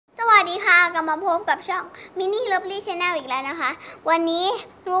ดีค่ะกลับมาพบกับช่องมินี่เลิฟลี่ชาแนลอีกแล้วนะคะวันนี้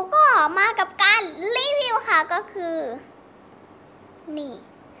หนูก็มากับการรีวิวค่ะก็คือนี่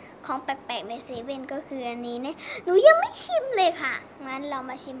ของแปลกๆในเซเว่นก็คืออันนี้เนี่ยหนูยังไม่ชิมเลยค่ะงั้นเรา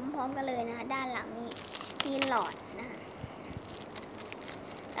มาชิมพร้อมกันเลยนะคะด้านหลังนี้มีหลอดนะคะ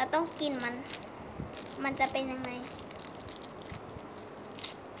เราต้องกินมันจะเป็นยังไง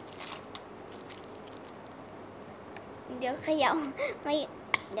เดี๋ยวเขย่าไม่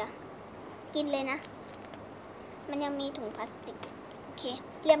เดี๋ยวกินเลยนะมันยังมีถุงพลาสติกโอเค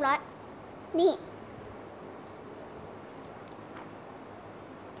เรียบร้อยนี่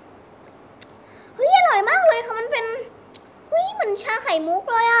เฮ้ยอร่อยมากเลยค่ะมันเป็นเฮ้ยเหมือนชาไข่มุก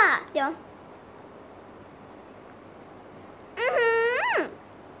เลยอ่ะเดี๋ยว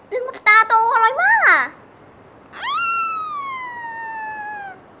ดึงตาโตอร่อยมาก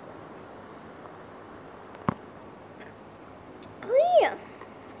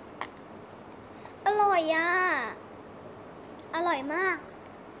อร่อยอ่ะอร่อยมาก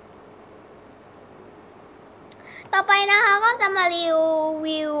ต่อไปนะคะก็จะมารี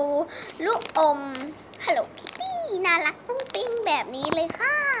วิวลูกอม Hello Kitty น่ารักปุ้งปิ้งแบบนี้เลย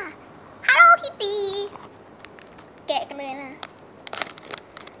ค่ะ Hello Kitty แกะกันเลยนะ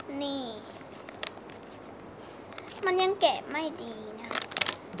นี่มันยังแกะไม่ดีนะ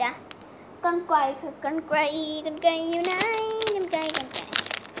เดี๋ยวกรรไกรคือกันไกรอยู่ไหนกันไกร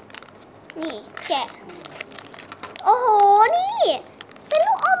นี่แกะโอ้โหนี่เป็น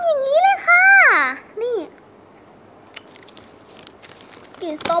ลูกอมอย่างนี้เลยค่ะนี่ก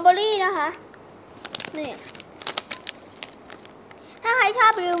ลิ่นสตรอเบอรี่นะคะนี่ถ้าใครชอ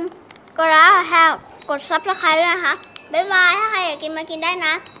บลืมกดไลค์กดซับสไครต์ด้วยนะคะบ๊ายบายถ้าใครอยากกินมากินได้น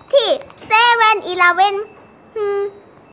ะที่7-11